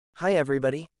Hi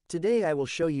everybody, today I will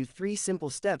show you 3 simple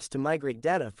steps to migrate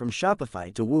data from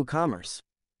Shopify to WooCommerce.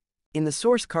 In the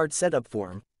source cart setup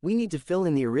form, we need to fill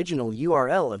in the original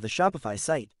URL of the Shopify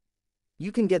site.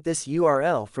 You can get this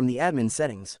URL from the admin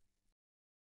settings.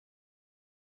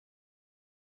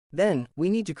 Then,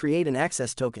 we need to create an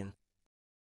access token.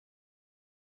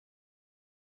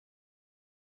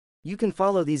 You can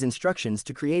follow these instructions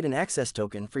to create an access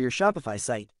token for your Shopify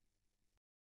site.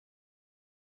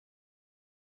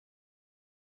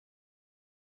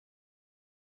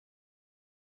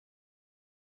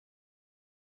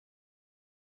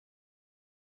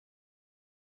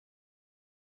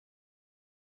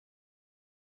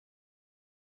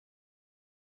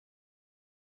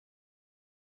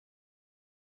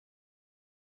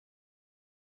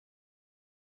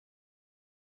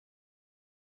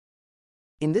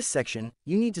 In this section,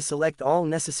 you need to select all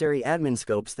necessary admin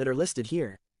scopes that are listed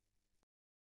here.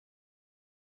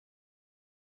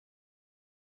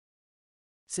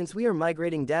 Since we are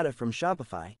migrating data from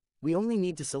Shopify, we only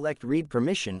need to select read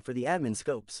permission for the admin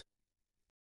scopes.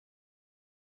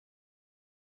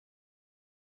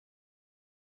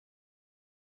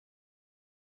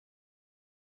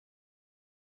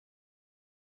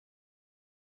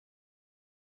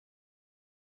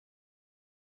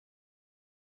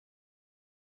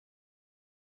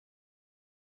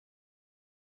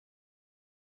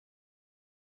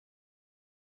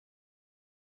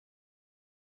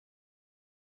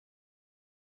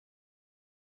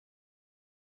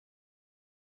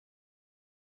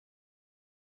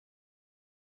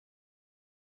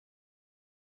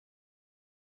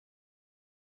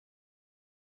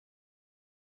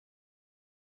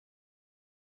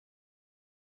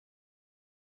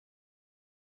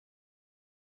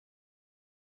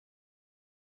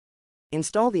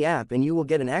 Install the app and you will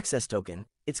get an access token.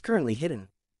 It's currently hidden.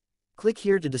 Click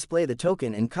here to display the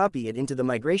token and copy it into the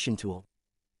migration tool.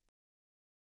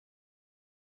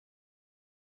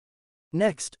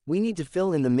 Next, we need to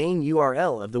fill in the main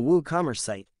URL of the WooCommerce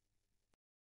site.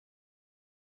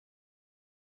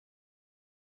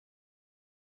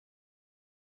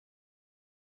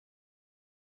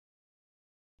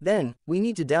 Then, we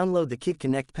need to download the Kit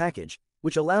Connect package,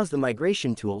 which allows the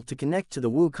migration tool to connect to the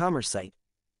WooCommerce site.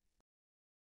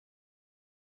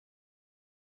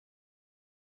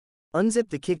 Unzip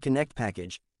the Kit Connect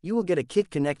package. You will get a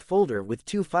Kit Connect folder with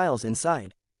 2 files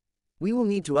inside. We will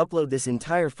need to upload this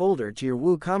entire folder to your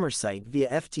WooCommerce site via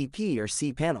FTP or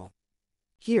cPanel.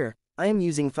 Here, I am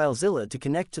using FileZilla to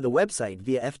connect to the website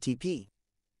via FTP.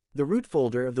 The root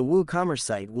folder of the WooCommerce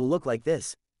site will look like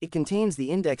this. It contains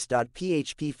the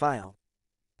index.php file.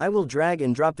 I will drag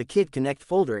and drop the Kit Connect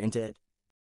folder into it.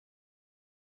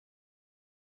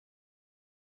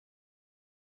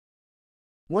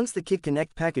 Once the Kit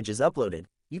Connect package is uploaded,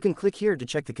 you can click here to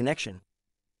check the connection.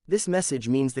 This message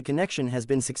means the connection has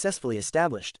been successfully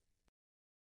established.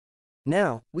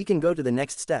 Now, we can go to the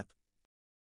next step.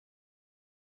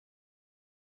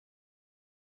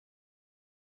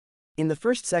 In the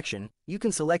first section, you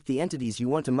can select the entities you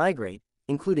want to migrate,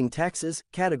 including taxes,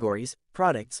 categories,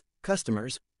 products,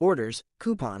 customers, orders,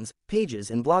 coupons, pages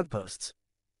and blog posts.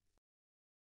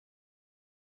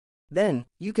 Then,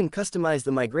 you can customize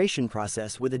the migration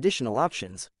process with additional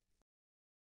options.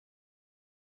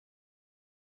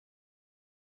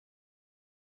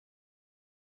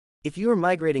 If you are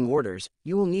migrating orders,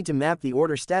 you will need to map the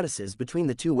order statuses between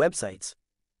the 2 websites.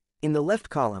 In the left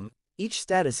column, each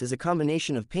status is a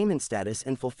combination of payment status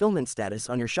and fulfillment status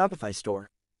on your Shopify store.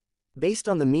 Based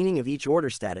on the meaning of each order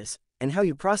status, and how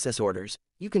you process orders,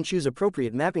 you can choose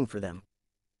appropriate mapping for them.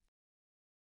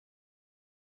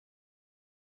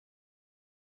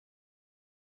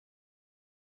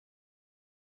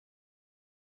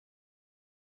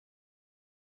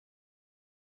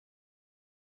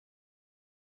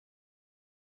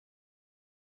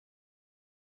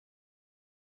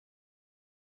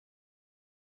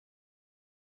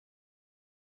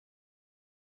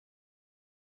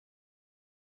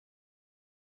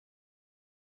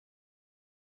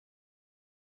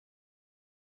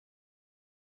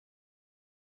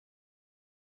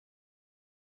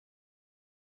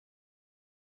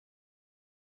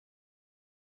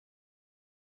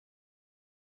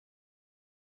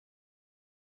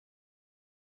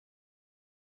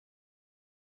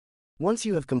 Once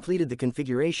you have completed the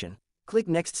configuration, click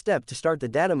Next Step to start the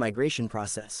data migration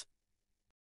process.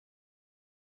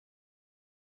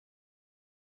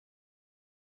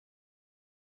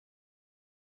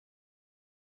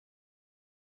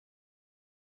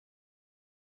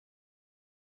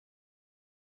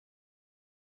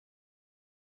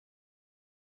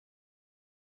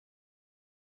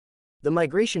 The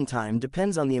migration time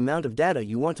depends on the amount of data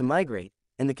you want to migrate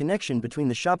and the connection between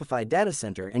the Shopify data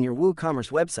center and your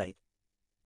WooCommerce website.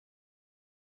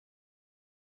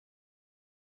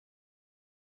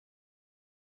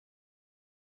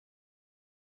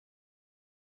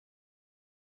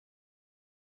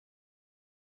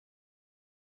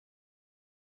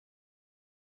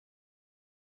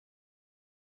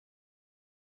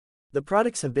 The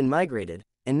products have been migrated,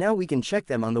 and now we can check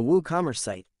them on the WooCommerce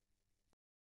site.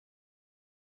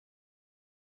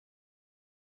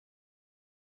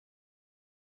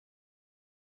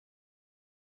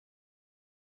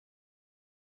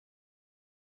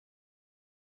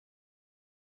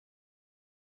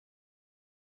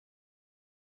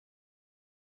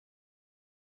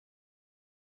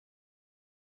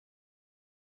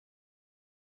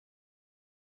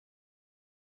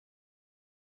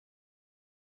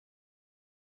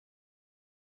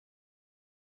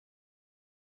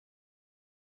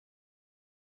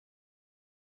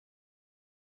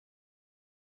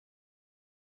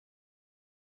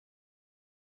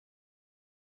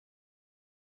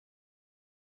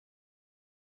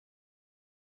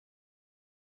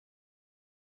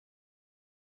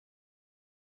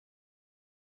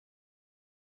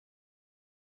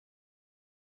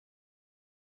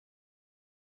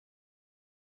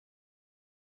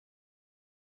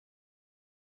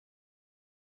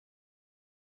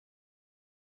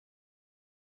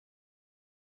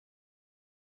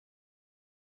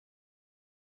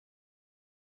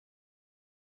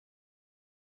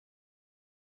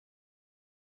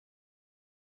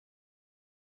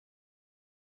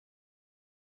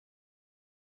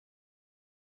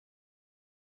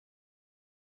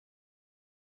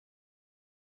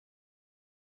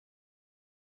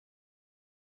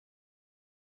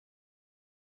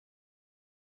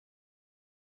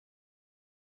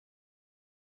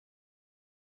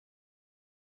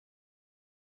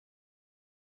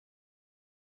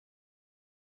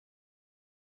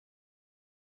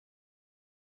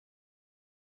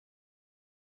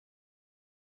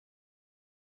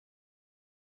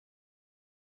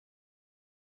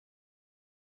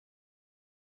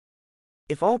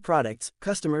 If all products,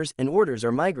 customers, and orders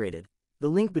are migrated, the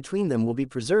link between them will be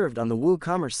preserved on the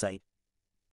WooCommerce site.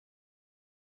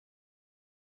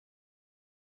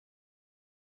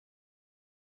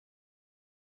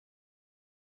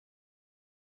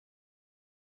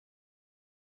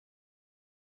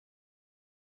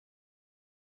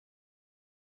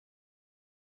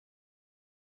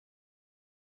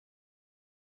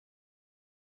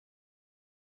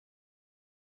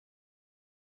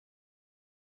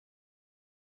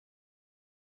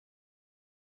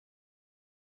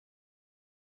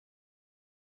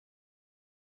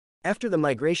 After the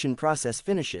migration process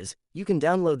finishes, you can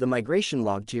download the migration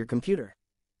log to your computer.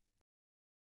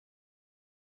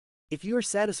 If you are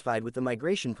satisfied with the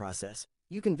migration process,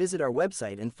 you can visit our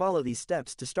website and follow these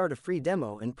steps to start a free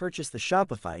demo and purchase the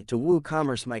Shopify to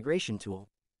WooCommerce migration tool.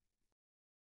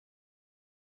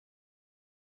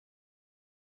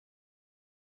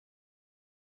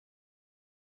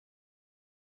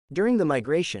 During the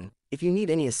migration, if you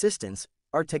need any assistance,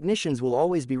 our technicians will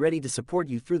always be ready to support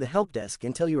you through the help desk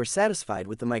until you are satisfied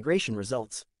with the migration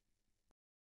results.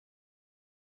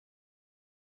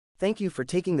 Thank you for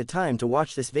taking the time to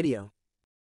watch this video.